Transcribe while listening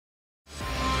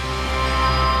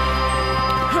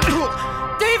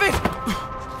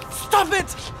Stop it!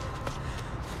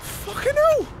 Fucking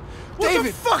hell! What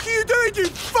David! the fuck are you doing, you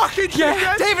fucking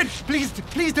Yeah, shithead? David,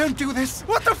 please don't do this.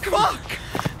 What the fuck?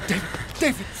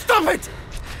 David, stop it!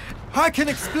 I can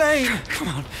explain. Come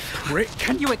on, Rick,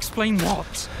 can you explain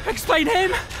what? Explain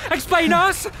him? Explain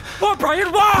us? What,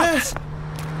 Brian, what? Yes.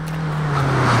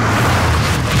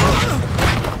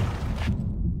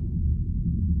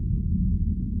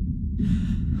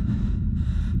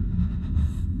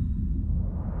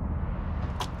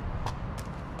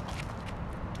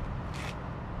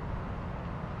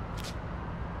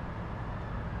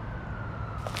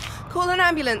 Call an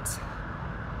ambulance.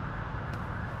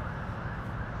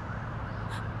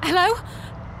 Hello?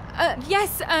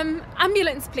 Yes,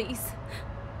 ambulance, please.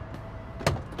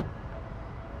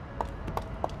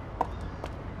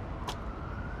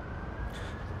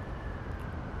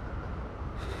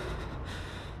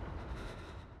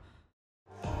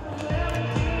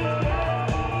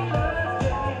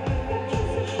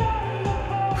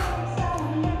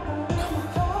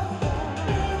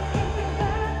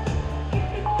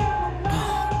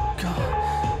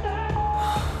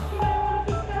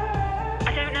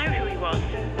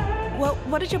 Well,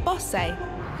 what did your boss say?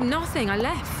 Nothing, I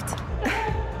left.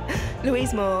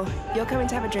 Louise Moore, you're coming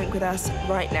to have a drink with us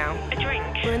right now. A drink?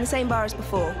 We're in the same bar as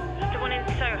before. The one in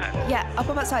Soho? Yeah, I'll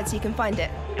pop outside so you can find it.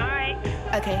 Alright.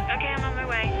 Okay. Okay, I'm on my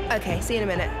way. Okay, see you in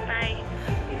a minute.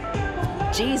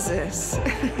 Bye. Jesus.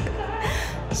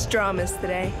 It's dramas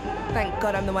today. Thank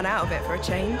God I'm the one out of it for a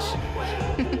change.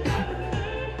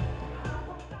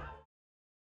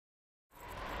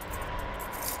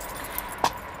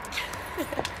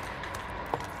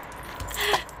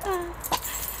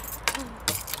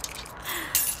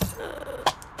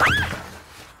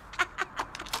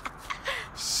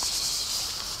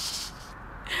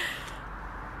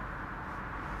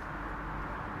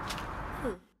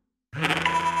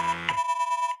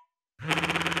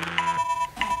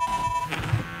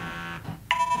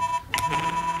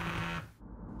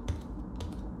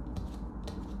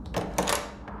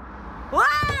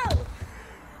 Wow!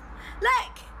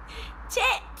 Look!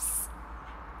 Chips!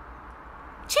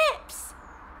 Chips!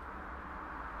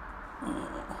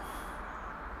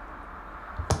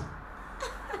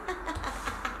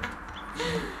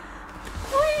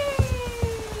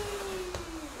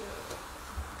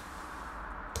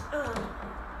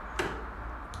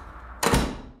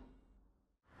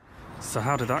 So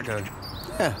how did that go?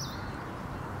 Yeah.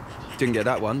 Didn't get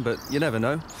that one, but you never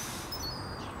know.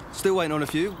 Still waiting on a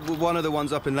few. One of the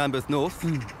ones up in Lambeth North.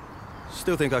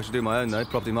 Still think I should do my own, though.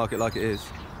 Property market like it is.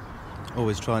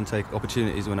 Always try and take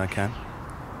opportunities when I can.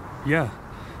 Yeah,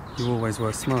 you always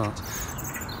were smart.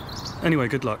 Anyway,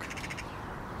 good luck.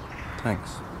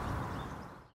 Thanks.